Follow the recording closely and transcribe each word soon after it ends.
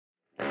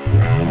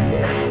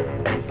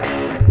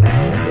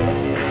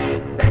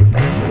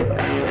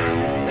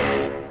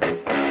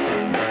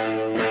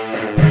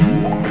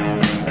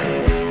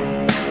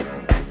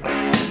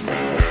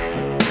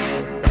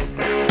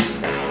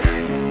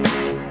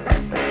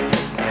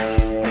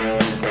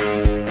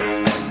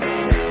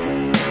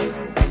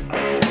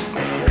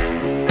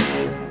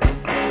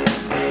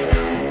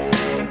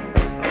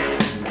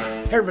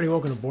everybody,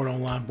 welcome to Board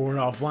Online, Board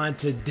Offline.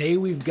 Today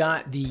we've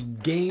got the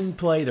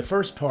gameplay, the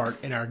first part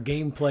in our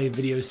gameplay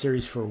video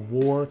series for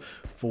War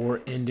for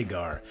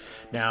Indagar.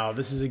 Now,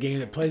 this is a game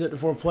that plays up to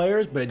 4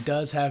 players, but it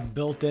does have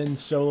built-in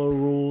solo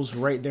rules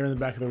right there in the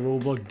back of the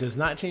rulebook. Does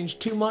not change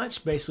too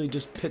much, basically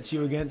just pits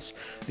you against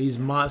these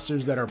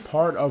monsters that are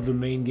part of the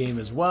main game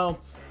as well,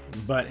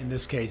 but in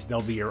this case, they'll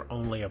be your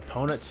only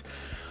opponents.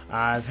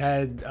 I've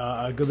had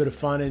a good bit of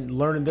fun in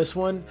learning this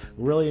one.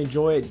 Really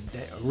enjoy it.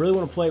 I really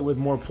want to play it with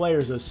more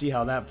players, though, see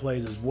how that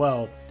plays as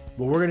well.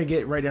 But we're going to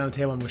get right down the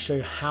table. I'm going to show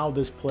you how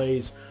this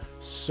plays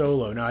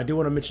solo. Now, I do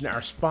want to mention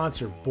our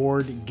sponsor,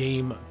 Board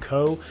Game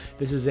Co.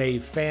 This is a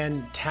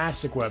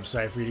fantastic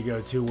website for you to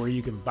go to where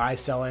you can buy,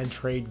 sell, and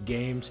trade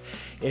games.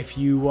 If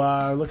you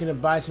are looking to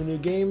buy some new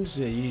games,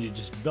 you need to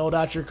just build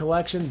out your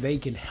collection. They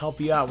can help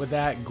you out with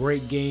that.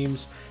 Great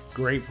games,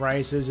 great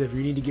prices. If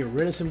you need to get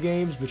rid of some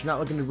games, but you're not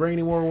looking to bring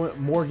any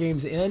more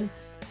games in,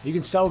 you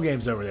can sell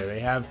games over there. They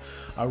have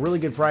really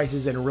good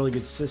prices and a really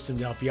good system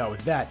to help you out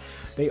with that.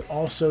 They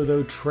also,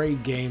 though,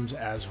 trade games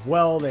as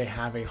well. They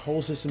have a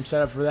whole system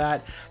set up for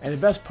that. And the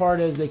best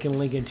part is they can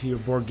link into your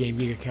Board Game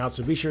Geek account.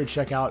 So be sure to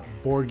check out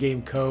Board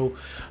Game Co.,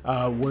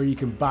 where you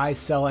can buy,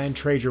 sell, and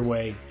trade your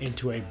way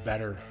into a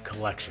better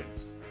collection.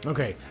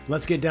 Okay,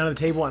 let's get down to the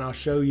table and I'll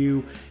show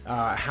you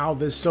how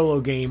this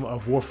solo game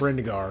of War for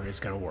Indagar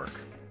is going to work.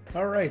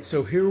 All right,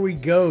 so here we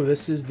go.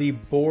 This is the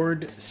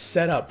board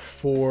setup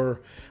for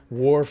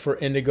War for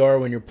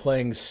Indagar when you're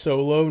playing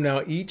solo.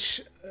 Now,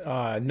 each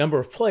number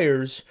of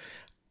players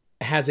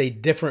has a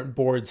different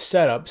board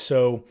setup.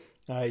 So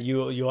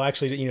you'll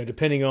actually,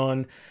 depending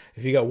on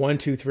if you got 1,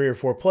 2, 3, or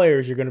 4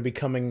 players, you're going to be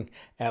coming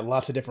at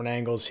lots of different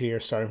angles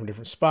here, starting from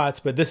different spots.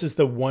 But this is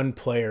the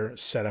 1-player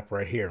setup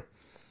right here.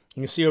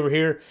 You can see over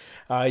here,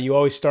 you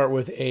always start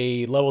with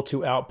a level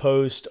 2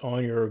 outpost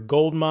on your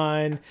gold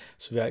mine.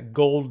 So we've got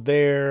gold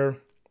there.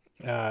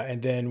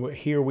 And then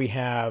here we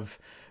have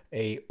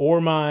a ore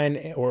mine,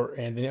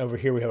 and then over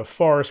here we have a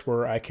forest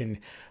where I can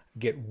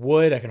get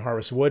wood. I can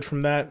harvest wood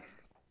from that.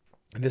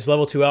 And this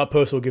level 2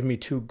 outpost will give me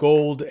 2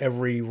 gold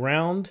every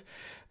round.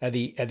 At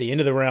the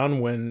end of the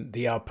round, when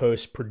the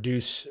outposts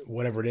produce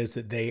whatever it is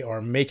that they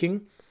are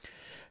making.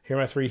 Here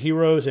are my 3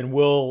 heroes, and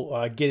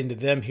we'll get into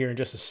them here in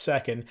just a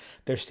second.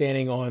 They're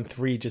standing on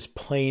 3 just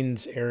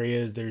plains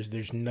areas.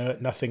 There's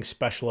nothing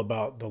special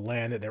about the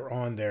land that they're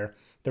on there.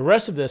 The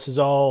rest of this is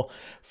all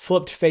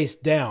flipped face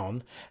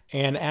down,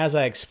 and as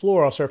I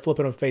explore, I'll start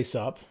flipping them face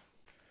up.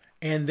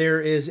 And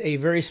there is a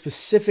very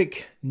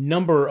specific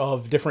number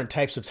of different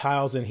types of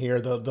tiles in here.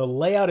 The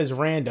layout is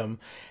random,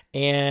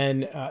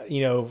 and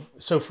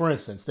so for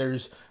instance,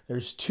 there's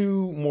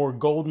 2 more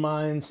gold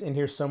mines in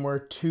here somewhere,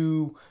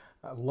 2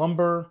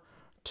 lumber,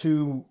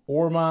 2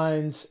 ore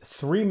mines,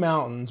 3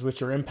 mountains,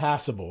 which are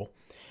impassable.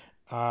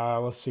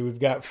 Let's see, we've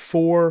got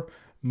 4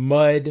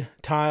 mud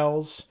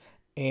tiles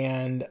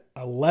and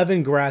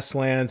 11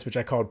 grasslands, which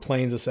I called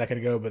plains a second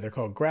ago, but they're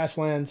called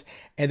grasslands,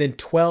 and then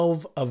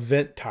 12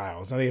 event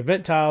tiles. Now, the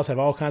event tiles have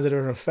all kinds of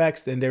different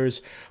effects, and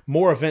there's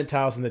more event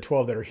tiles than the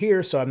 12 that are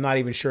here, so I'm not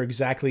even sure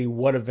exactly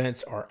what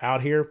events are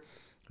out here.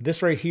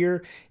 This right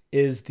here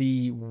is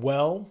the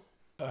well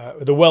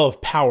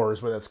of power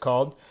is what that's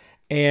called.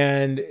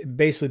 And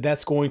basically,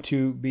 that's going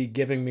to be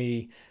giving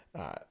me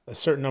a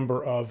certain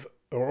number of,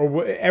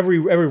 or every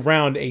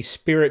round, a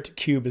spirit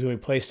cube is going to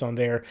be placed on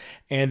there.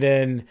 And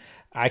then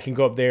I can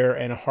go up there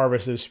and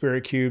harvest those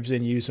spirit cubes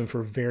and use them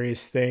for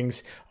various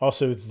things.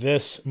 Also,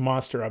 this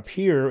monster up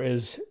here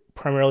is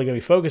primarily going to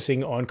be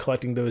focusing on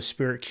collecting those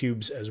spirit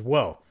cubes as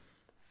well.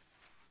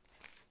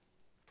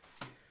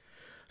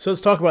 So let's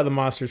talk about the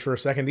monsters for a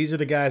second. These are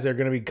the guys that are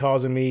going to be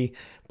causing me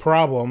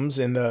problems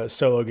in the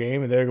solo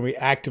game, and they're going to be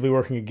actively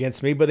working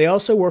against me, but they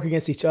also work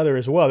against each other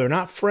as well. They're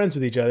not friends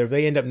with each other. If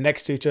they end up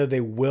next to each other,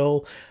 they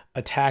will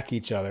attack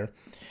each other.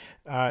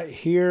 Down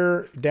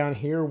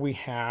here, we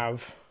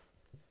have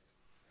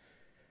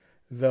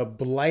the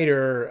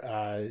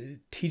Blighter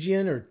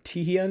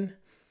Tihian.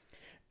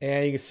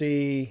 And you can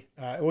see,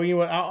 well, you know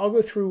what? I'll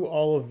go through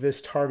all of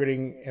this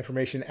targeting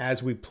information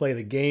as we play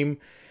the game.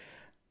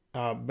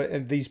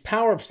 But these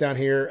power-ups down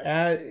here,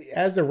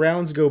 as the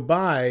rounds go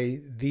by,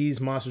 these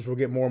monsters will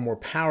get more and more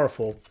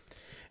powerful.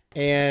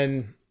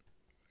 And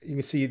you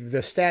can see the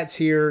stats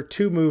here: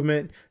 2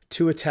 movement,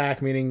 2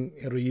 attack, meaning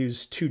it'll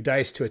use 2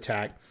 dice to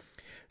attack,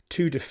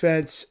 2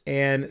 defense,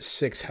 and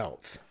 6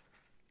 health.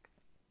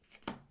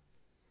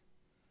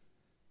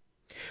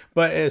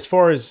 But as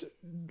far as,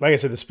 like I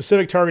said, the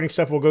specific targeting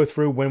stuff we'll go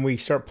through when we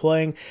start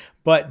playing.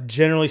 But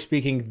generally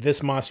speaking,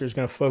 this monster is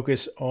going to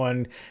focus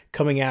on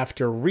coming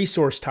after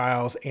resource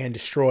tiles and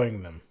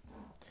destroying them.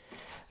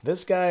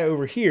 This guy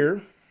over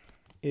here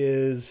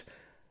is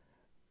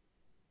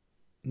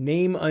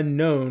Name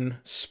Unknown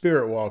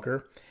Spirit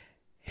Walker.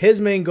 His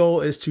main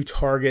goal is to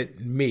target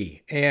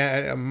me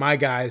and my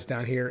guys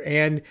down here.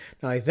 And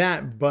not like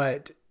that,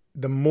 but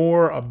the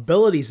more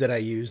abilities that I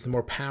use, the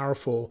more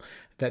powerful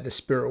that the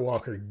Spirit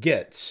Walker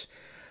gets.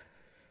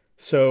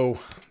 So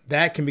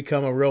that can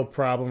become a real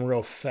problem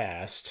real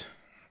fast.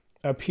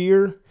 Up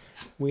here,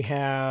 we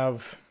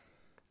have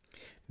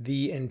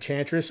the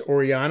Enchantress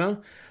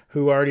Oriana,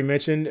 who I already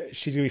mentioned.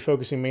 She's going to be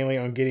focusing mainly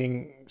on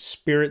getting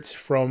spirits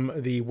from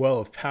the Well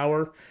of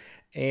Power.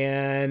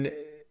 And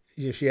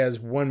she has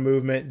 1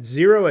 movement,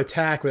 0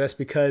 attack, but that's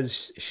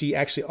because she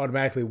actually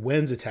automatically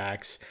wins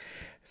attacks.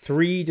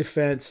 3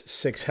 defense,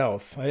 6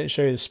 health. I didn't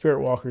show you the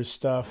Spirit Walker's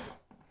stuff.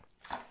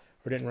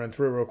 Or didn't run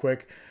through it real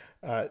quick.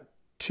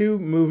 2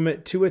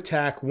 movement, 2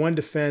 attack, 1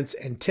 defense,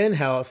 and 10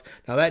 health.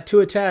 Now that 2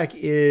 attack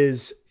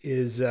is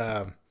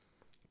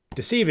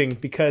deceiving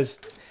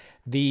because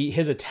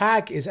his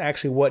attack is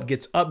actually what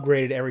gets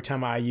upgraded every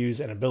time I use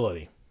an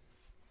ability.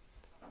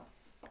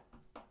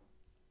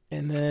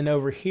 And then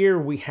over here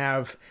we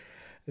have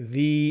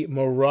the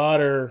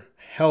Marauder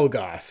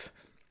Helgoth.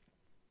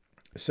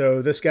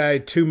 So this guy,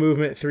 2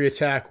 movement, 3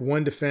 attack,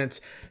 1 defense,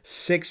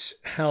 6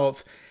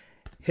 health.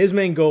 His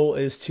main goal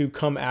is to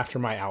come after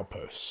my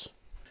outposts.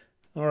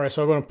 All right,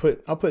 so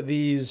I'll put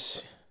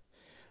these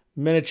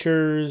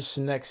miniatures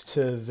next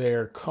to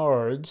their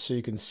cards so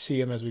you can see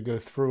them as we go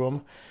through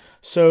them.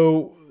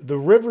 So the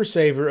River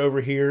Saver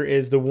over here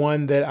is the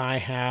one that I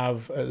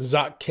have.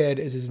 Zokked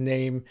is his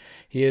name.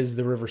 He is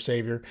the River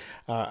Savior.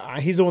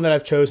 He's the one that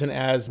I've chosen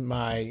as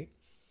my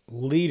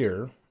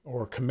leader,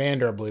 or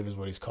commander, I believe is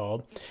what he's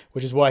called,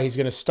 which is why he's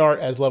going to start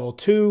as level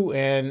 2,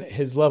 and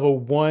his level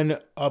 1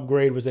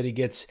 upgrade was that he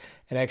gets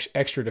an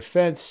extra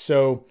defense.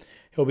 So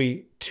he'll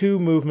be 2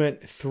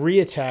 movement, 3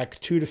 attack,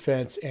 2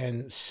 defense,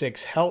 and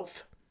 6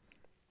 health.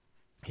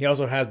 He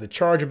also has the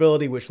charge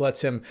ability, which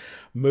lets him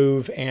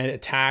move and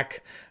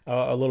attack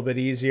a little bit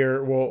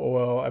easier.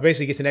 Well,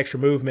 basically gets an extra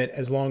movement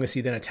as long as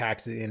he then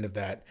attacks at the end of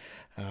that.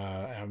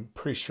 I'm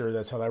pretty sure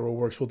that's how that rule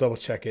works. We'll double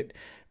check it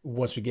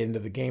once we get into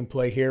the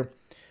gameplay here.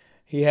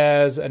 He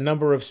has a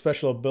number of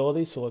special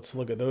abilities, so let's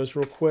look at those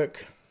real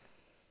quick.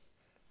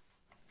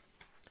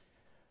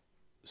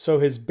 So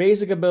his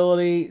basic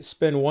ability,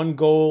 spend 1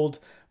 gold,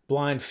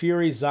 Blind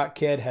Fury.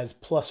 Zokked has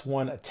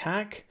 +1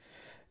 attack.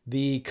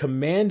 The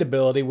command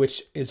ability,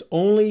 which is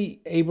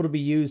only able to be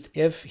used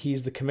if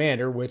he's the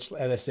commander, which,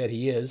 as I said,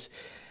 he is.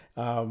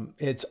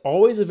 It's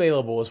always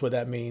available is what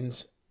that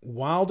means.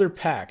 Wilder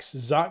Pax.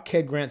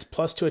 Zokked grants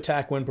 +2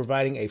 attack when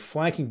providing a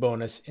flanking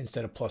bonus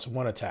instead of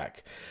 +1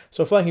 attack.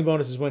 So flanking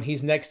bonus is when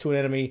he's next to an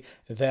enemy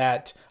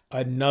that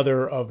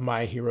another of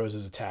my heroes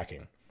is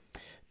attacking.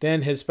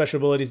 Then his special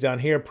abilities down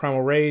here.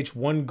 Primal Rage,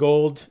 1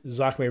 gold.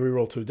 Zok may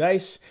reroll 2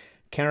 dice.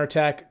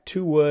 Counterattack,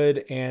 2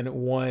 wood, and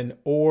 1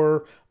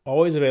 ore.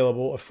 Always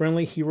available. A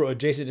friendly hero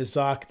adjacent to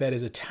Zok that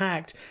is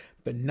attacked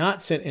but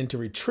not sent into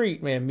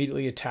retreat may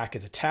immediately attack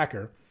its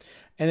attacker.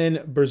 And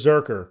then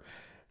Berserker.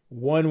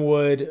 1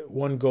 wood,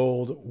 1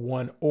 gold,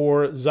 1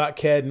 ore.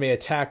 Zokked may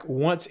attack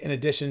once in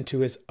addition to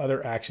his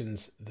other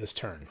actions this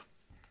turn.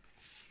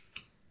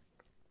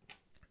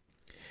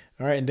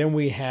 All right, and then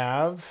we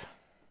have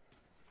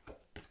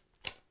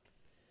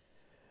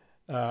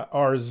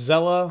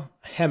Arzella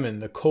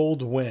Hemen, the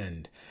Cold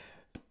Wind.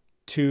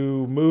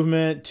 2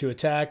 movement, 2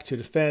 attack, 2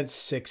 defense,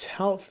 6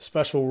 health.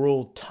 Special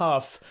rule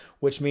tough,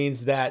 which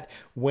means that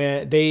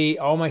when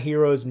all my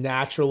heroes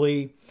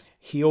naturally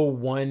heal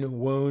 1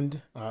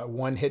 wound,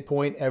 1 hit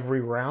point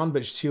every round,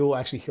 but she'll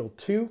actually heal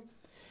 2.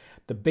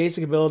 The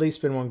basic ability,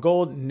 spend 1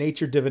 gold,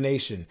 Nature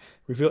Divination.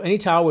 Reveal any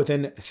tile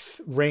within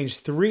range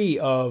 3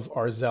 of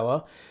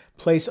Arzella.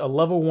 Place a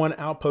level 1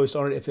 outpost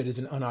on it if it is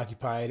an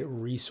unoccupied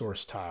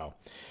resource tile.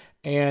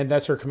 And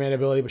that's her command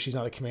ability, but she's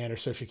not the commander,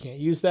 so she can't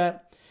use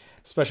that.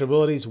 Special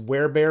abilities,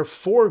 Werebear,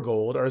 4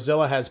 gold.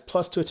 Arzella has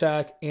 +2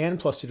 attack and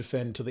 +2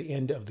 defend until the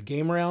end of the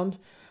game round.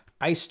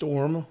 Ice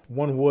Storm,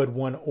 1 wood,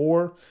 1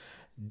 ore.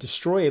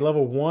 Destroy a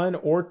level 1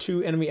 or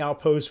 2 enemy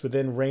outpost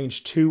within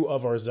range 2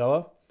 of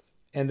Arzella.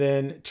 And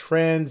then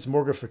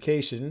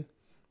Transmogrification,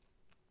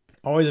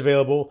 always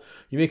available.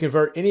 You may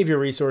convert any of your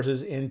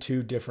resources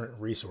into different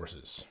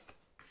resources.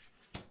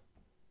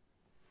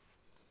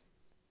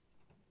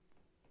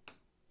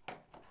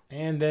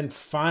 And then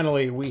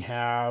finally we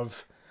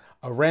have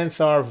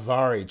Aranthar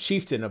Vari,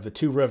 Chieftain of the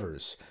 2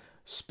 Rivers.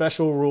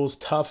 Special rules,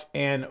 tough,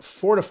 and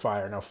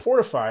Fortifier. Now,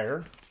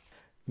 Fortifier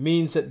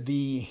means that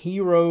the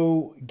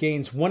hero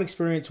gains 1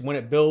 experience when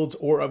it builds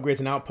or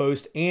upgrades an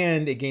outpost,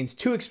 and it gains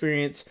 2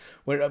 experience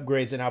when it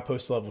upgrades an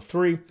outpost to level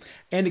 3.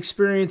 And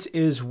experience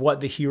is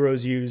what the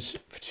heroes use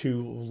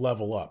to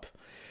level up.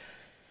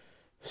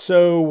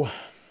 So,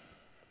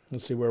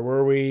 let's see, where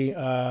were we?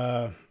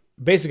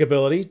 Basic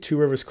ability, 2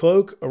 Rivers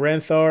Cloak.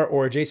 Aranthar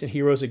or adjacent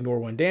heroes ignore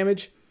 1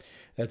 damage.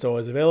 That's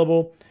always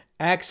available.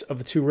 Axe of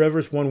the 2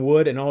 Rivers, 1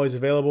 wood, and always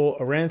available.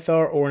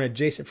 Aranthar or an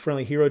adjacent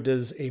friendly hero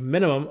does a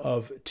minimum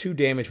of 2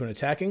 damage when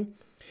attacking.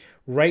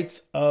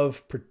 Rites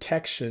of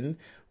Protection,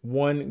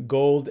 1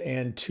 gold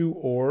and 2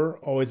 ore,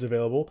 always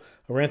available.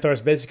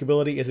 Aranthar's basic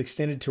ability is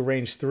extended to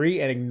range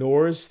 3 and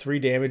ignores 3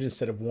 damage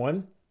instead of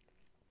 1.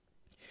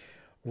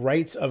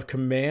 Rites of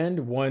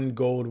Command, 1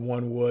 gold,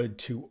 1 wood,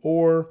 2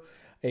 ore.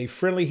 A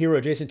friendly hero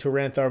adjacent to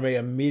Aranthar may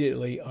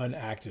immediately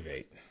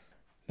unactivate.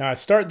 Now, I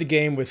start the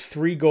game with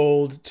 3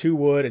 gold, 2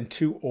 wood, and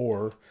 2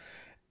 ore.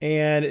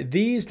 And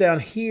these down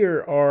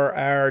here are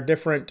our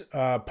different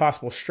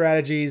possible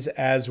strategies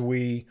as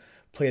we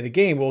play the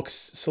game, we'll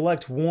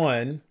select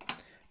one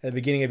at the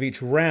beginning of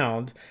each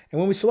round. And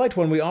when we select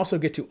one, we also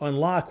get to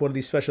unlock one of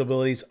these special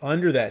abilities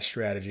under that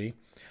strategy.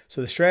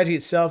 So the strategy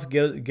itself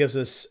gives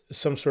us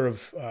some sort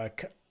of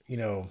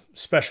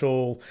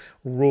special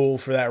rule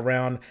for that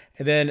round.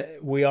 And then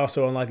we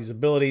also unlock these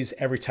abilities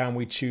every time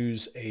we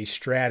choose a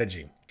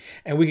strategy.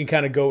 And we can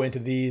kind of go into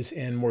these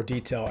in more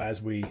detail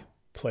as we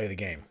play the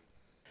game.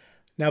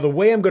 Now, the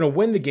way I'm going to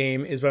win the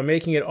game is by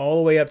making it all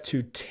the way up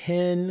to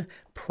 10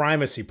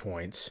 primacy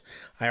points.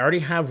 I already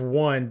have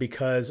one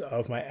because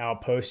of my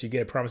outpost. You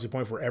get a primacy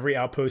point for every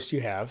outpost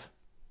you have.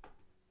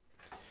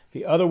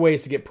 The other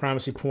ways to get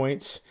primacy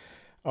points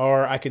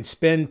are I can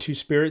spend 2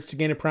 spirits to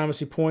gain a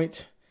primacy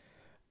point.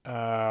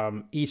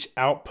 Each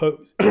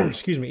outpost,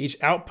 each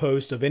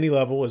outpost of any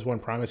level is 1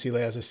 primacy,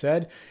 as I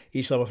said.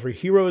 Each level 3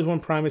 hero is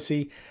 1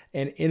 primacy.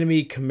 An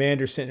enemy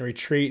commander sent in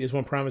retreat is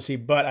 1 primacy,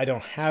 but I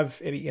don't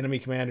have any enemy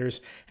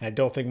commanders, and I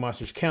don't think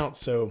monsters count,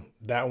 so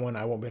that one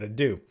I won't be able to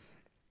do.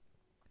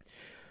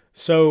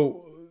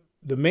 So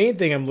the main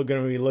thing I'm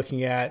going to be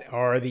looking at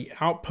are the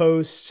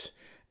outposts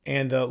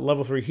and the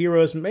level 3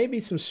 heroes, maybe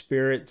some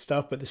spirit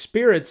stuff, but the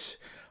spirits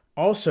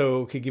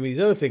also could give me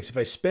these other things. If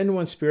I spend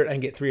 1 spirit, I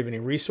can get 3 of any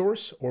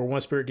resource, or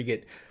 1 spirit to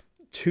get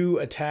 2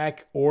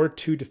 attack or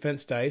 2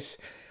 defense dice,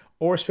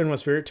 or spend 1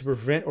 spirit to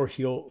prevent or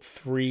heal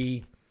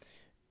 3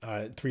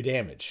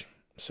 damage.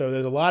 So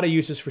there's a lot of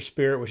uses for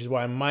spirit, which is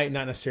why I might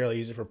not necessarily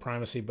use it for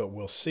primacy, but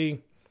we'll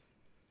see.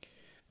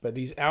 But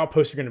these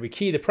outposts are going to be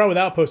key. The problem with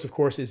outposts, of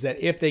course, is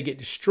that if they get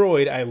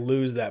destroyed, I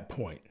lose that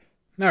point.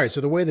 All right, so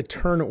the way the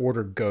turn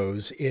order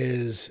goes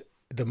is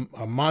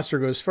a monster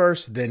goes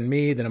first, then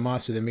me, then a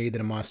monster, then me, then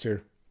a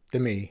monster,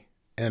 then me,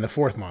 and then the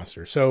 4th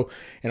monster. So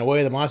in a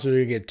way, the monsters are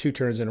going to get 2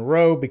 turns in a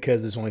row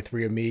because there's only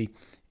 3 of me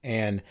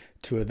and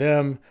 2 of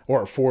them,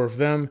 or 4 of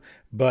them.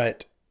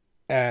 But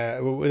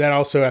that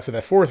also, after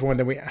that 4th one,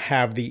 then we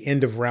have the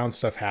end of round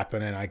stuff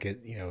happen, and I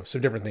get,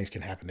 some different things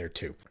can happen there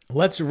too.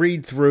 Let's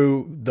read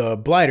through the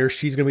Blighter.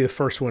 She's going to be the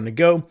first one to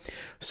go.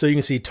 So you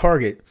can see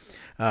target.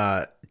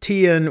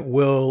 TN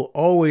will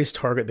always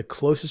target the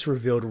closest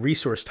revealed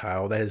resource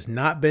tile that has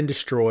not been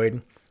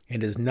destroyed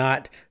and is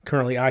not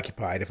currently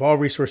occupied. If all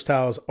resource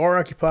tiles are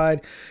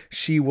occupied,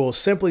 she will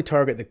simply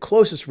target the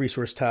closest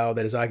resource tile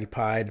that is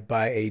occupied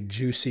by a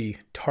juicy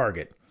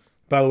target.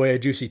 By the way, a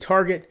juicy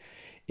target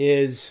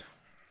is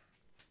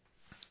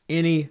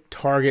any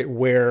target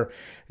where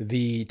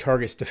the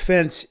target's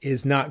defense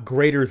is not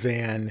greater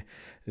than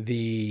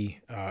the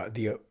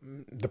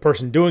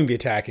person doing the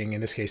attacking,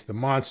 in this case the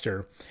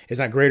monster, is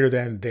not greater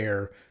than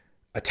their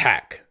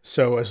attack.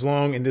 So as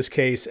long, in this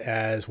case,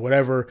 as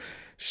whatever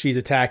she's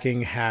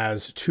attacking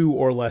has 2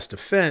 or less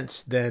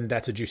defense, then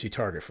that's a juicy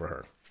target for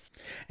her.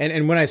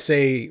 And when I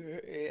say,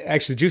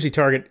 actually, juicy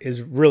target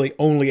is really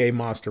only a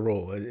monster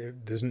rule.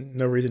 There's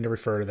no reason to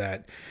refer to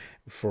that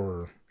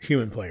for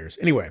human players.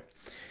 Anyway,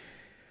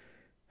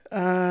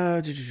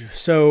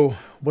 so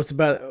what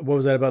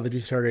was that about the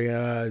juicy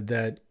target?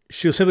 That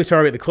she'll simply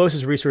target the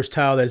closest resource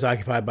tile that is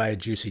occupied by a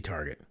juicy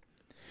target.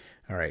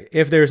 All right.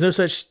 If there is no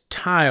such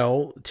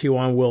tile,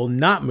 T1 will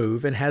not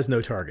move and has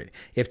no target.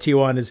 If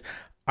T1 is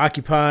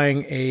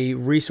occupying a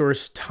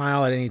resource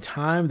tile at any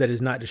time that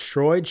is not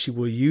destroyed, she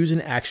will use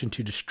an action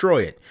to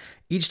destroy it.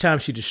 Each time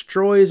she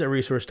destroys a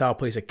resource tile,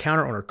 place a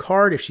counter on her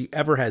card. If she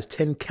ever has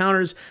 10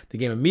 counters, the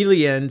game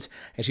immediately ends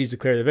and she's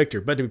declared the victor.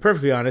 But to be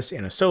perfectly honest,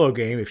 in a solo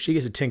game, if she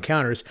gets to 10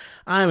 counters,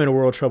 I'm in a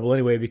world of trouble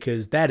anyway,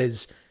 because that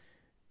is,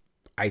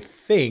 I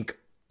think,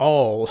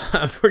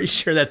 I'm pretty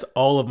sure that's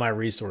all of my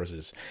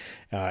resources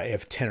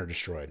if 10 are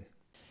destroyed.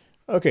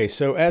 Okay,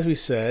 so as we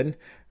said,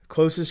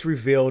 closest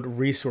revealed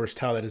resource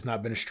tile that has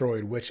not been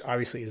destroyed, which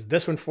obviously is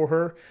this one for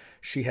her.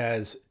 She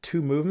has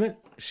 2 movement.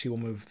 She will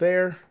move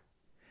there.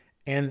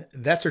 And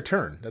that's her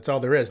turn. That's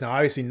all there is. Now,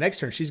 obviously, next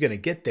turn, she's going to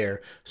get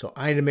there. So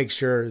I need to make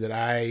sure that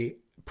I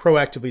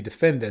proactively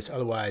defend this.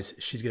 Otherwise,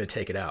 she's going to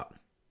take it out.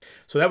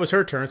 So that was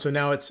her turn. So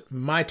now it's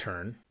my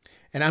turn.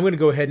 And I'm going to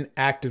go ahead and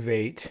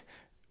activate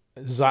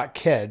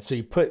Zakked. So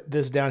you put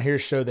this down here to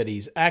show that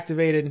he's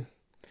activated.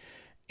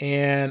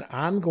 And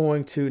I'm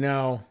going to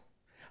now,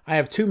 I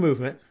have 2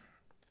 movement.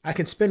 I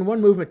can spend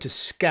 1 movement to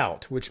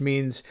scout, which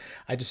means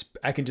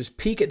I can just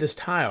peek at this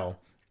tile,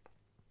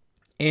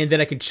 and then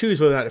I can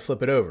choose whether or not to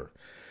flip it over.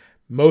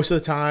 Most of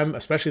the time,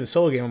 especially in the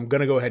solo game, I'm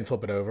going to go ahead and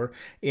flip it over.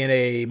 In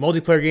a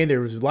multiplayer game,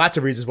 there's lots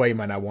of reasons why you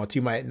might not want to.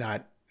 You might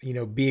not,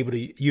 be able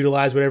to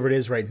utilize whatever it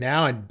is right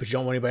now, but you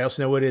don't want anybody else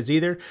to know what it is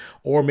either.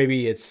 Or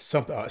maybe it's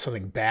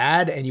something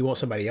bad and you want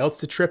somebody else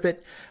to trip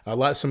it.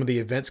 Some of the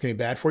events can be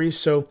bad for you.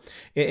 So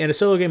in a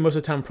solo game, most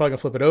of the time, I'm probably going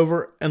to flip it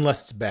over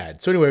unless it's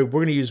bad. So anyway, we're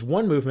going to use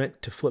 1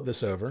 movement to flip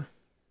this over,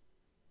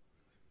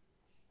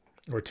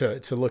 or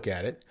to look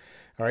at it.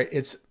 All right,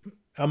 it's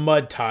a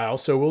mud tile,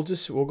 so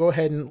we'll go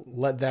ahead and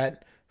let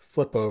that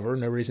flip over.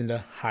 No reason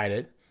to hide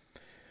it.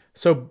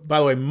 So by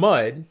the way,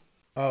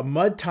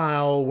 mud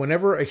tile,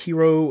 whenever a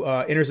hero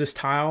enters this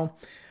tile,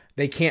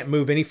 they can't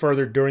move any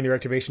further during their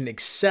activation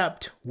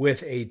except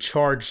with a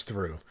charge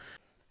through.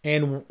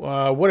 And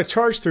what a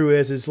charge through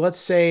is let's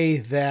say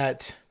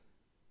that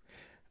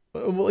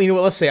well, you know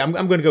what, let's say I'm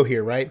going to go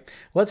here, right?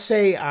 Let's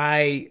say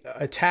I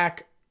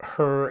attack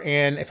her,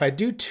 and if I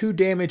do 2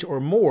 damage or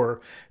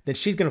more, then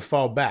she's going to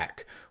fall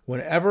back.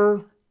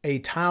 Whenever a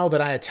tile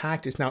that I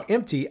attacked is now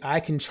empty, I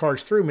can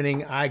charge through,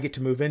 meaning I get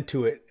to move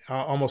into it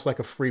almost like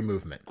a free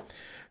movement.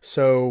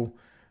 So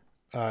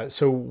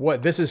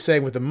what this is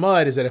saying with the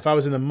mud is that if I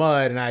was in the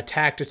mud and I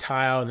attacked a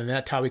tile and then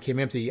that tile became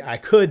empty, I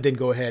could then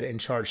go ahead and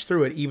charge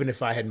through it even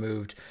if I had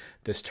moved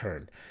this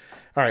turn.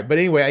 All right, but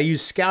anyway, I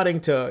use scouting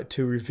to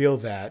reveal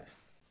that.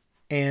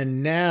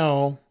 And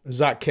now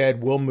Zakked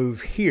will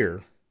move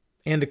here.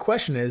 And the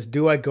question is,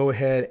 do I go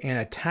ahead and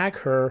attack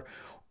her,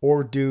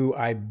 or do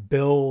I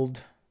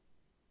build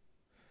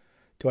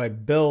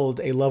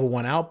a level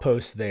 1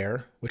 outpost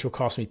there, which will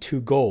cost me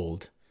 2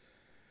 gold?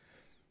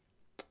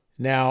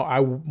 Now, I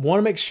want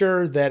to make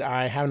sure that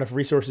I have enough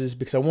resources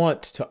because I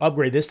want to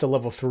upgrade this to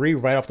level 3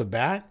 right off the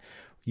bat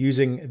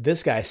using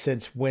this guy,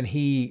 since when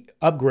he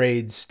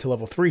upgrades to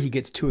level 3, he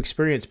gets 2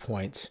 experience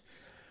points.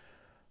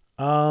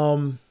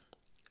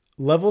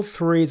 Level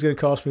 3 is going to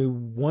cost me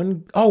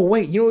 1. Oh,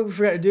 wait, you know what we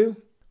forgot to do?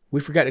 We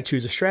forgot to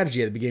choose a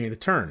strategy at the beginning of the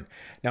turn.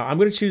 Now, I'm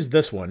going to choose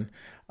this one.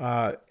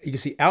 You can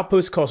see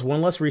outposts cost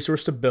 1 less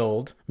resource to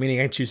build, meaning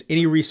I can choose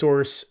any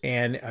resource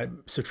and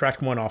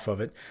subtract 1 off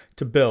of it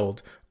to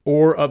build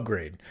or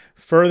upgrade.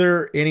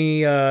 Further,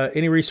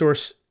 any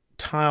resource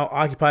tile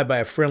occupied by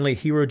a friendly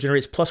hero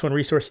generates +1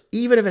 resource,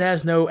 even if it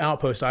has no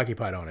outpost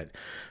occupied on it.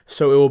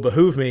 So it will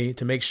behoove me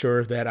to make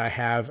sure that I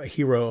have a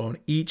hero on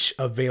each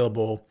of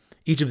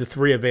the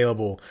 3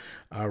 available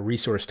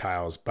resource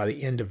tiles by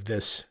the end of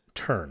this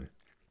turn.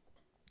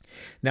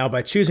 Now,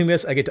 by choosing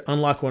this, I get to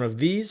unlock one of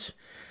these.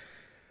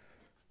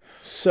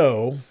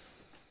 So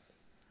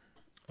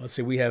let's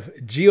see, we have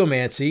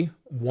Geomancy,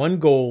 1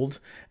 gold.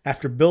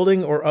 After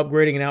building or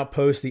upgrading an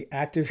outpost, the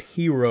active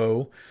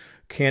hero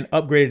can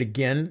upgrade it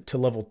again to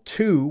level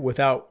 2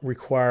 without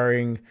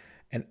requiring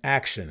an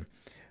action.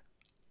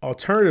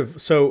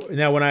 Alternative, so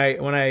now when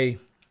I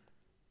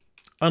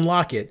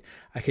unlock it,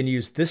 I can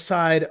use this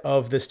side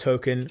of this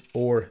token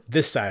or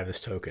this side of this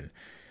token.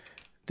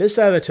 This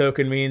side of the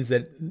token means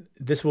that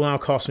this will now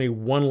cost me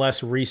 1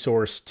 less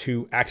resource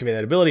to activate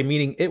that ability,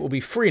 meaning it will be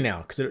free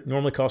now because it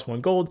normally costs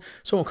 1 gold,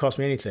 so it won't cost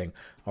me anything.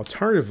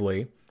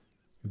 Alternatively,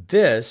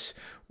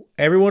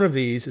 every one of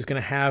these is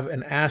going to have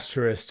an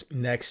asterisk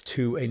next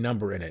to a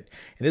number in it.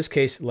 In this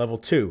case, level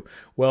 2.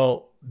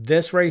 Well,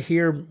 this right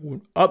here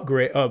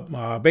upgrade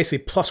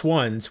basically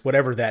 +1s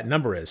whatever that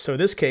number is. So in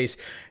this case,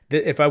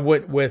 if I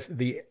went with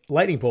the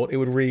lightning bolt, it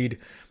would read,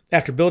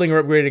 after building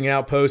or upgrading an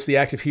outpost, the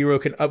active hero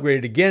can upgrade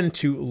it again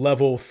to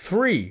level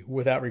 3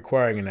 without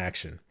requiring an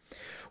action.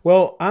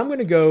 Well, I'm going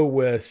to go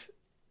with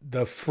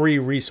the free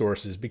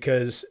resources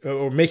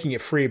or making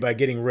it free by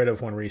getting rid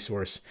of 1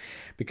 resource,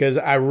 because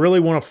I really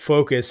want to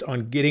focus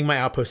on getting my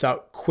outposts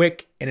out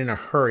quick and in a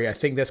hurry. I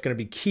think that's going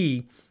to be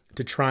key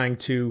to trying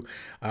to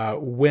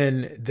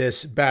win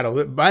this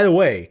battle. By the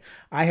way,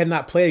 I have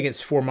not played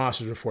against 4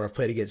 monsters before. I've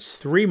played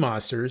against 3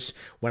 monsters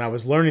when I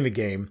was learning the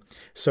game.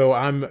 So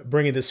I'm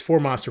bringing this 4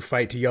 monster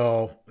fight to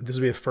y'all. This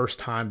will be the first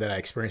time that I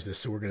experience this,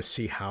 so we're going to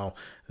see how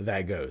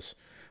that goes.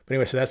 But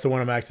anyway, so that's the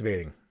one I'm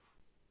activating.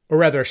 Or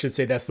rather, I should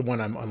say that's the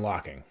one I'm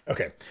unlocking.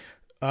 Okay.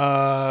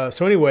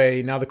 So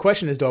anyway, now the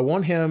question is, do I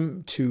want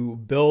him to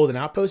build an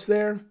outpost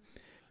there?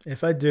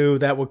 If I do,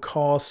 that would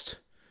cost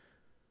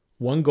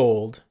 1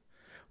 gold.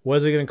 What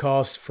is it going to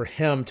cost for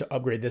him to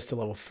upgrade this to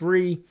level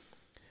 3?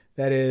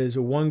 That is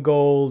 1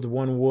 gold,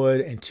 1 wood,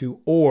 and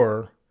 2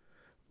 ore,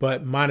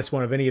 but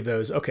 -1 of any of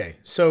those. Okay,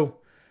 so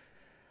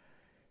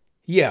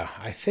yeah,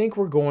 I think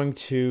we're going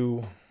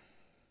to,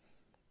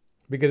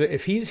 because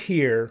if he's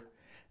here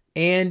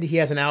and he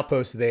has an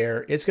outpost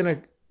there, it's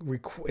going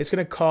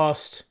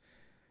to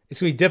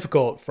be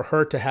difficult for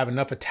her to have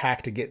enough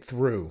attack to get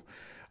through.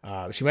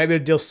 She might be able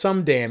to deal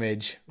some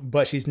damage,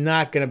 but she's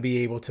not going to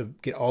be able to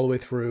get all the way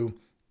through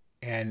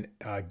and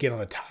get on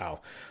the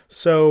tile.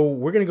 So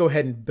we're going to go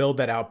ahead and build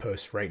that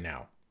outpost right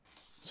now.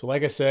 So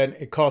like I said,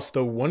 it costs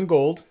the 1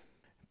 gold.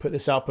 Put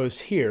this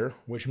outpost here,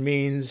 which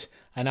means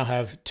I now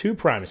have 2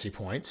 primacy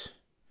points,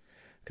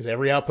 because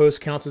every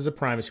outpost counts as a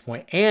primacy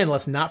point. And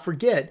let's not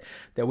forget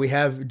that we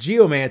have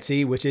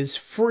Geomancy, which is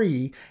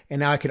free,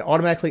 and now I can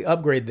automatically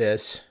upgrade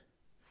this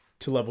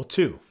to level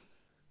 2.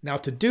 Now,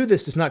 to do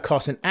this does not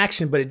cost an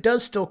action, but it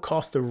does still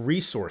cost the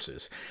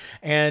resources.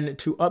 And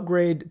to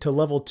upgrade to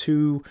level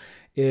 2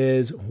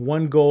 is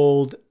 1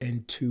 gold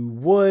and 2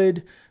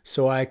 wood.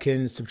 So I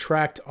can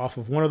subtract off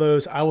of one of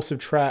those. I'll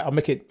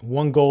make it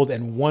 1 gold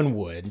and 1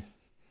 wood.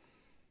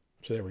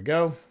 So there we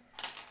go.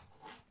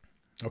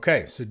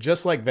 Okay, so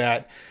just like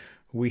that,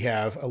 we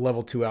have a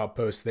level 2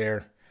 outpost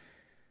there,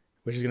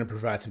 which is going to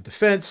provide some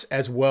defense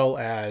as well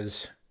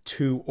as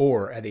 2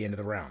 ore at the end of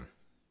the round.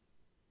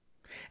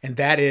 And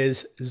that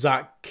is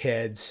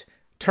Zakked's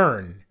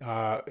turn.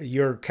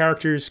 Your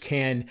characters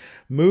can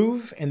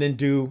move and then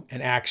do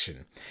an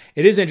action.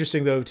 It is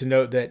interesting, though, to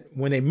note that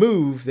when they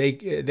move,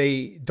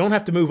 they don't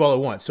have to move all at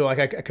once. So like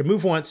I could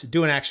move once,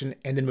 do an action,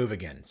 and then move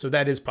again. So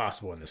that is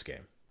possible in this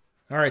game.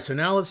 All right, so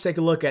now let's take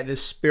a look at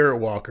this Spirit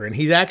Walker. And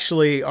he's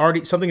actually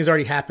already, something has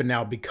already happened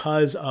now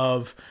because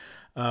of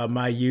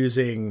my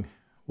using,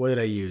 what did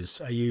I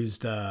use? I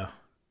used, I'm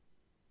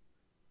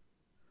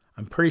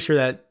pretty sure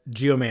that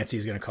Geomancy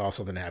is going to cause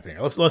something to happen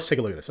here. Let's take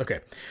a look at this. Okay,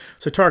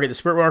 so target. The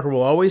Spirit Walker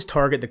will always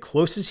target the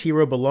closest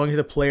hero belonging to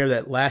the player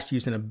that last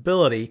used an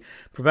ability,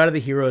 provided the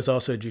hero is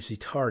also a juicy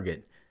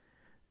target.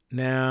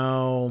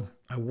 Now,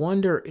 I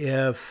wonder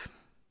if...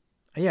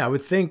 Yeah, I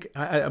would think,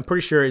 I'm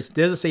pretty sure it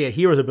doesn't say a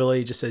hero's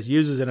ability, it just says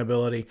uses an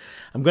ability.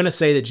 I'm going to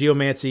say that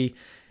Geomancy,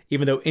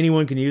 even though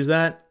anyone can use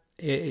that,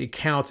 it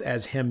counts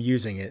as him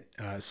using it.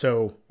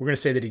 So we're going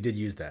to say that he did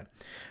use that.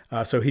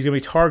 So he's going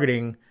to be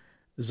targeting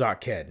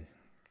Zaked.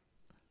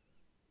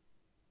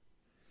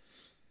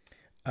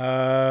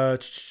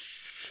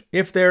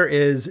 If there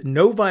is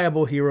no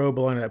viable hero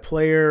belonging to that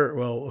player,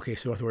 well, okay,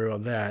 so we don't have to worry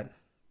about that.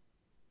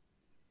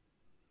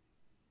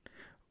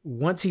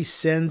 Once he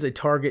sends a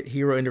target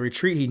hero into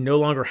retreat, he no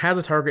longer has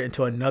a target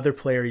until another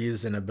player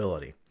uses an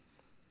ability.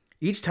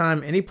 Each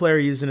time any player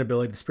uses an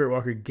ability, the Spirit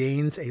Walker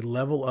gains a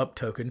level up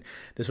token.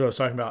 This is what I was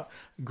talking about,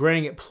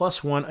 granting it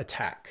 +1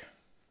 attack.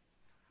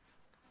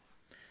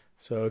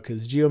 So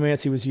because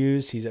Geomancy was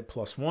used, he's at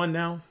 +1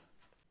 now.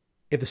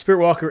 If the Spirit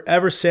Walker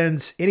ever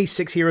sends any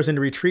 6 heroes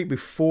into retreat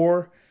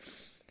before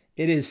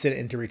it is sent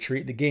into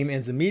retreat, the game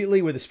ends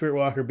immediately with the Spirit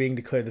Walker being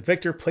declared the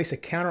victor. Place a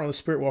counter on the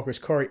Spirit Walker's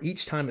card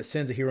each time it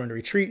sends a hero into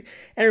retreat,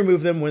 and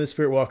remove them when the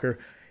Spirit Walker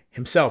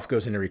himself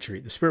goes into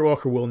retreat. The Spirit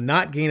Walker will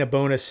not gain a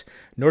bonus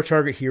nor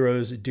target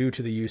heroes due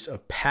to the use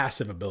of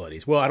passive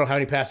abilities. Well, I don't have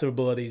any passive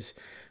abilities,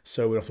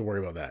 so we don't have to worry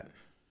about that.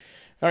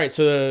 All right,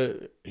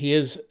 so he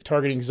is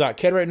targeting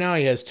Zaked right now.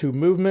 He has 2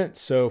 movement,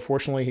 so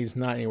fortunately he's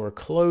not anywhere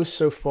close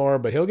so far,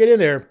 but he'll get in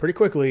there pretty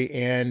quickly,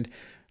 and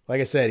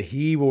like I said,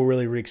 he will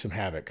really wreak some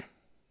havoc.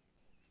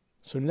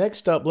 So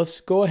next up, let's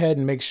go ahead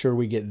and make sure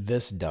we get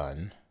this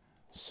done.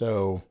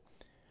 So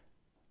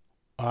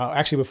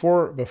actually,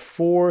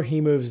 before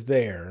he moves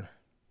there,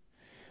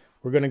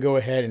 we're going to go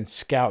ahead and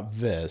scout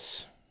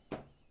this. All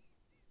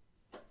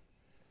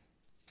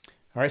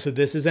right, so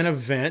this is an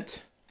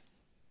event.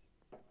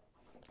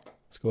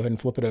 Let's go ahead and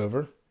flip it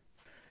over.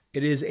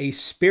 It is a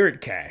spirit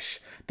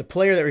cache. The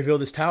player that revealed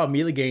this tile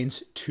immediately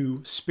gains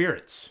 2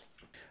 spirits.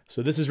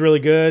 So this is really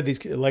good.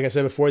 These, like I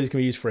said before, these can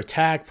be used for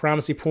attack,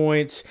 primacy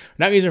points.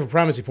 We're not using them for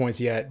primacy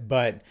points yet,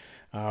 but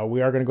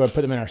we are going to go ahead and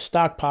put them in our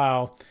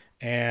stockpile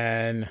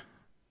and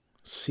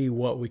see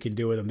what we can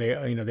do with them.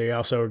 They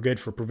also are good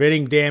for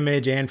preventing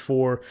damage and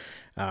for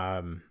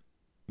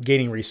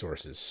gaining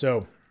resources.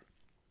 So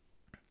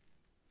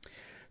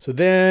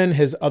then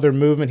his other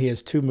movement, he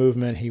has 2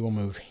 movement. He will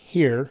move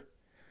here.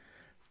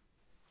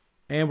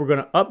 And we're going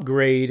to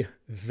upgrade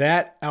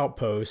that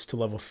outpost to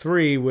level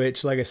 3,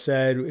 which, like I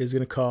said, is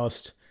going to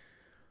cost,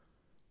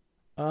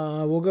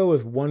 we'll go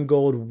with 1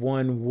 gold,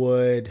 1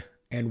 wood,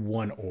 and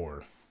 1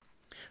 ore.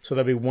 So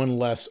that'll be 1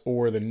 less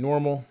ore than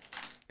normal.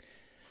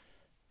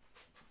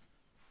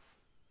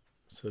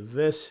 So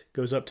this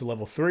goes up to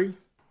level 3.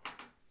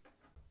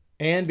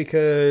 And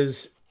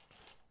because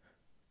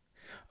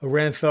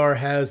Aranthar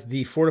has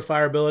the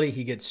Fortifier ability,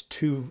 he gets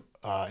 2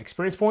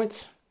 experience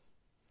points.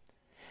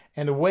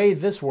 And the way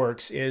this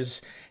works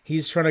is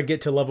he's trying to get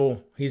to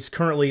level, he's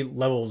currently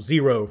level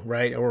 0,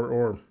 right?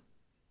 Or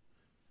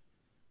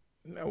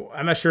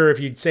I'm not sure if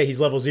you'd say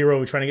he's level 0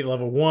 and trying to get to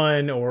level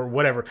 1 or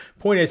whatever.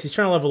 Point is, he's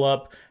trying to level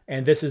up,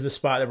 and this is the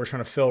spot that we're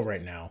trying to fill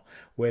right now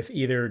with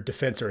either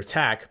defense or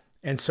attack.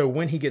 And so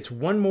when he gets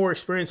 1 more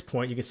experience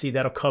point, you can see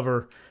that'll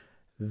cover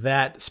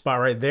that spot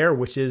right there,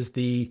 which is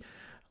the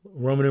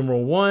Roman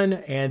numeral 1,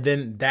 and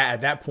then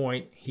at that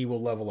point, he will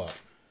level up.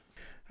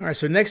 All right,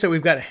 so next up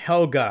we've got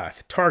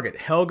Helgoth. Target.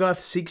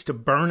 Helgoth seeks to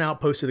burn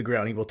outposts to the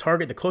ground. He will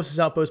target the closest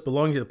outpost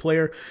belonging to the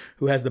player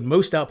who has the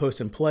most outposts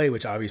in play,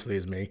 which obviously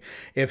is me.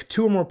 If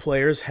 2 or more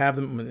players have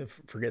them,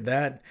 forget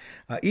that.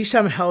 Each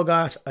time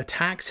Helgoth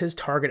attacks his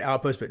target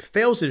outpost but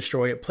fails to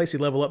destroy it, place a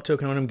level up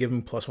token on him, give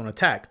him +1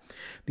 attack.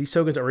 These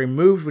tokens are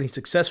removed when he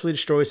successfully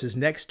destroys his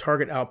next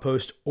target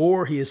outpost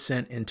or he is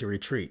sent into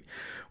retreat.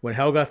 When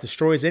Helgoth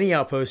destroys any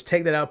outpost,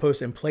 take that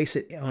outpost and place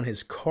it on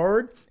his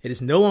card. It is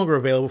no longer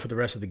available for the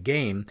rest of the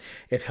game.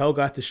 If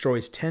Helgoth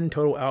destroys 10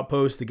 total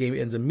outposts, the game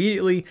ends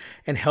immediately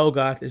and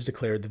Helgoth is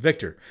declared the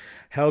victor.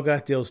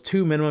 Helgoth deals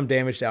 2 minimum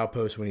damage to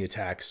outposts when he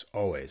attacks,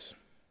 always.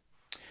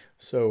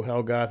 So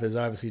Helgoth is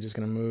obviously just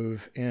going to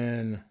move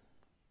in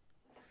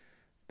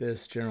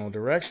this general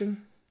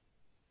direction.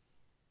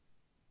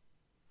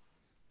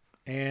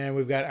 And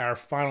we've got our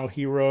final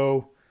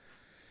hero,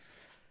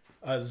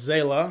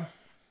 Azela.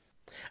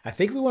 I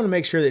think we want to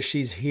make sure that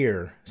she's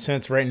here,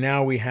 since right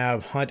now we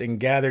have Hunt and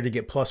Gather to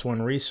get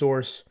 +1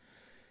 resource.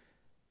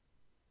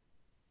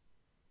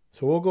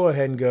 So we'll go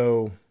ahead and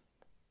go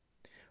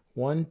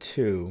 1,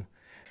 2.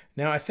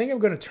 Now I think I'm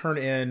going to turn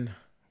in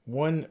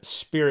 1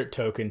 spirit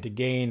token to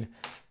gain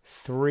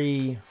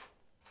 3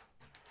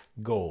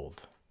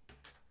 gold.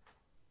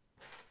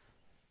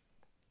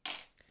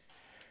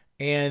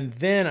 And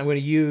then I'm going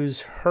to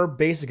use her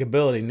basic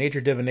ability,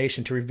 Nature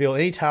Divination, to reveal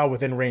any tile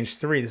within range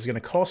 3. This is going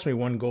to cost me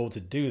 1 gold to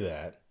do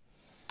that.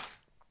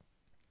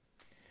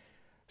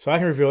 So I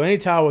can reveal any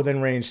tile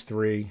within range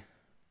 3.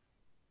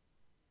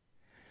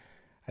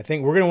 I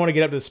think we're going to want to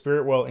get up to the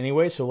spirit well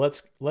anyway, so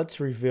let's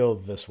reveal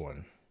this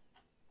one.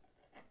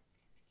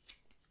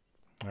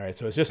 All right,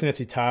 so it's just an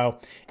empty tile.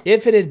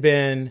 If it had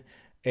been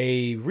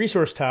a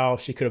resource tile,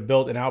 she could have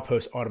built an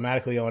outpost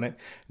automatically on it.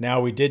 Now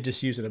we did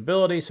just use an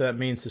ability, so that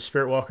means the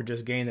Spirit Walker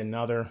just gained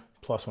another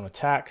 +1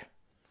 attack.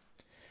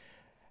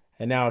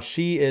 And now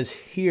she is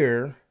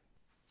here.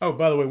 Oh,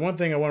 by the way, one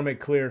thing I want to make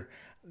clear,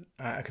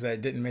 because I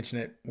didn't mention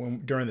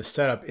it during the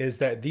setup, is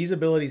that these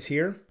abilities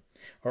here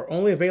are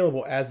only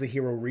available as the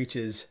hero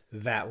reaches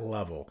that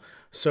level.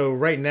 So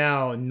right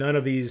now, none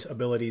of these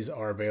abilities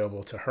are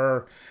available to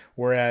her,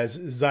 whereas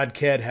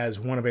Zodked has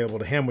one available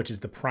to him, which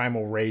is the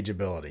Primal Rage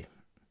ability,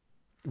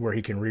 where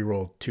he can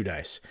reroll 2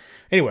 dice.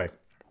 Anyway,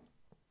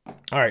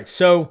 all right,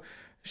 so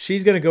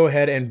she's going to go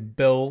ahead and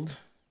build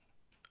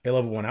a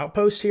level 1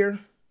 outpost here,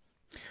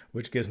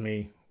 which gives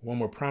me 1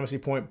 more primacy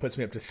point, puts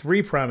me up to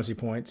 3 primacy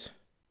points.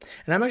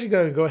 And I'm actually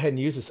going to go ahead and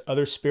use this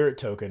other spirit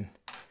token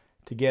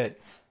to get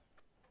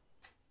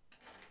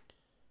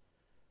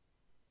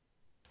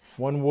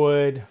 1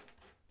 wood.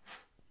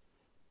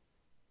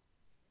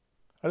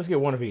 I'll just get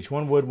 1 of each.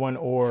 1 wood, 1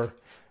 ore,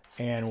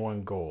 and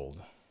 1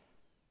 gold.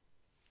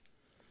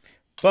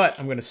 But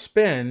I'm going to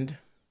spend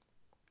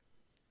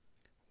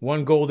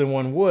 1 gold and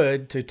 1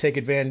 wood to take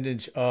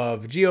advantage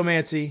of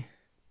Geomancy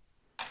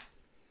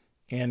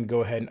and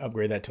go ahead and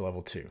upgrade that to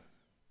level 2.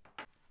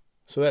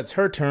 So that's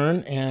her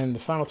turn, and the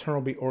final turn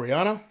will be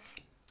Oriana.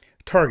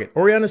 Target.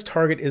 Oriana's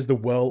target is the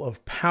Well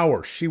of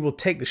Power. She will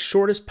take the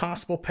shortest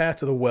possible path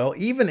to the well,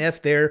 even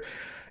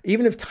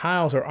if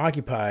tiles are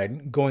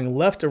occupied, going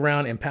left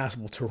around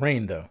impassable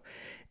terrain, though.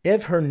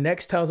 If her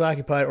next tile is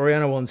occupied,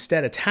 Oriana will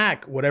instead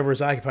attack whatever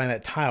is occupying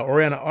that tile.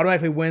 Oriana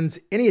automatically wins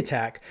any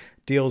attack,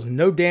 deals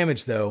no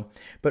damage, though,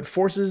 but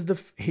forces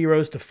the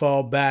heroes to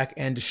fall back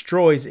and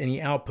destroys any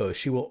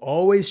outpost. She will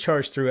always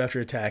charge through after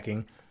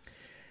attacking.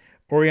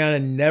 Oriana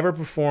never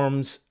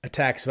performs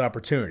attacks of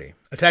opportunity.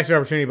 Attacks of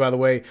opportunity, by the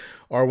way,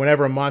 are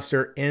whenever a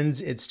monster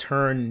ends its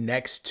turn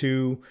next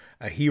to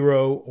a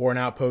hero or an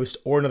outpost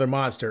or another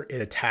monster,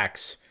 it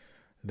attacks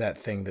that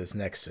thing that's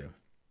next to.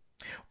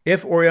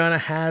 If Oriana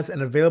has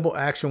an available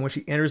action when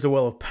she enters the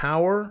Well of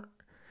Power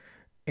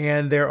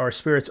and there are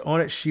spirits on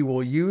it, she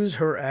will use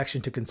her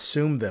action to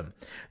consume them.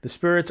 The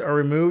spirits are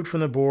removed from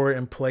the board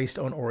and placed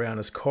on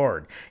Oriana's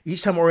card.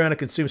 Each time Oriana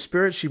consumes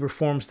spirits, she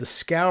performs the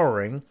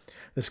Scouring.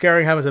 The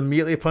Scouring happens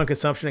immediately upon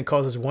consumption and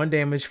causes 1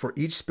 damage for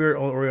each spirit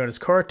on Oriana's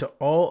card to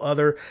all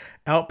other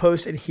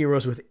outposts and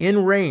heroes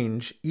within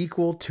range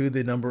equal to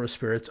the number of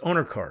spirits on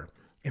her card.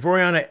 If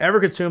Oriana ever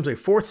consumes a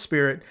 4th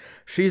spirit,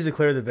 she is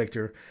declared the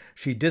victor.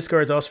 She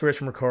discards all spirits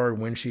from her card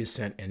when she is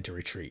sent into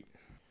retreat.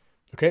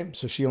 Okay,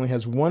 so she only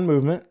has 1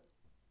 movement,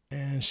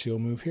 and she'll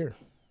move here.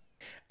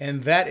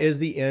 And that is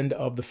the end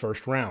of the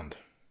first round.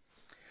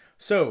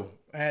 So,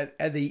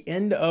 at the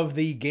end of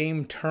the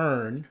game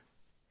turn,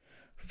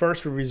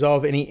 first we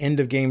resolve any end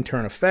of game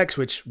turn effects,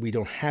 which we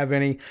don't have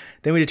any.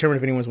 Then we determine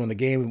if anyone's won the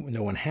game.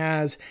 No one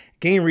has.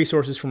 Gain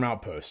resources from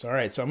outposts. All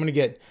right, so I'm going to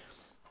get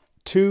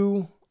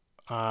 2...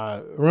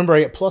 remember, I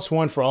get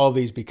 +1 for all of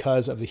these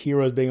because of the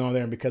heroes being on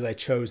there and because I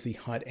chose the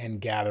hunt and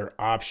gather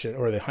option,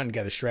 or the hunt and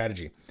gather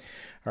strategy.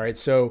 All right,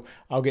 so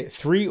I'll get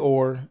 3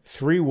 ore,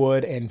 3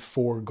 wood, and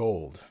 4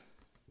 gold.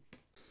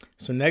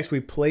 So next we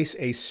place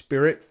a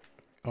spirit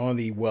on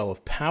the Well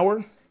of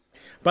Power.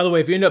 By the way,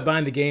 if you end up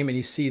buying the game and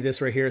you see this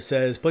right here, it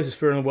says place a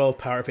spirit on the Well of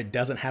Power if it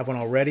doesn't have one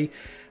already.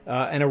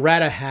 And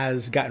errata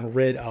has gotten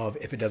rid of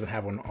if it doesn't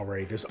have one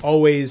already. There's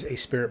always a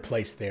spirit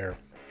placed there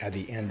at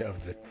the end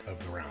of the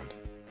round.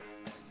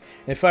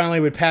 And finally,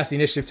 we'd pass the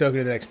initiative token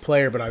to the next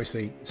player, but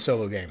obviously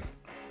solo game.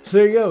 So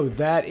there you go.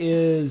 That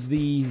is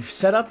the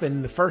setup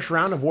in the first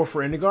round of War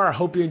for Indagar. I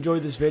hope you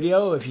enjoyed this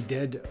video. If you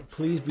did,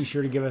 please be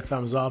sure to give it a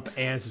thumbs up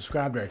and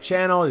subscribe to our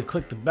channel. And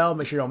click the bell,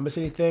 make sure you don't miss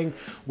anything.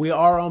 We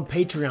are on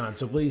Patreon,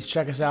 so please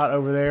check us out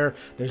over there.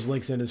 There's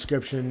links in the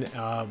description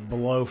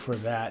below for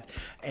that.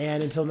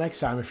 And until next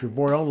time, if you're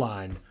bored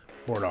online,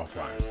 board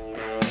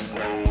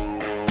offline.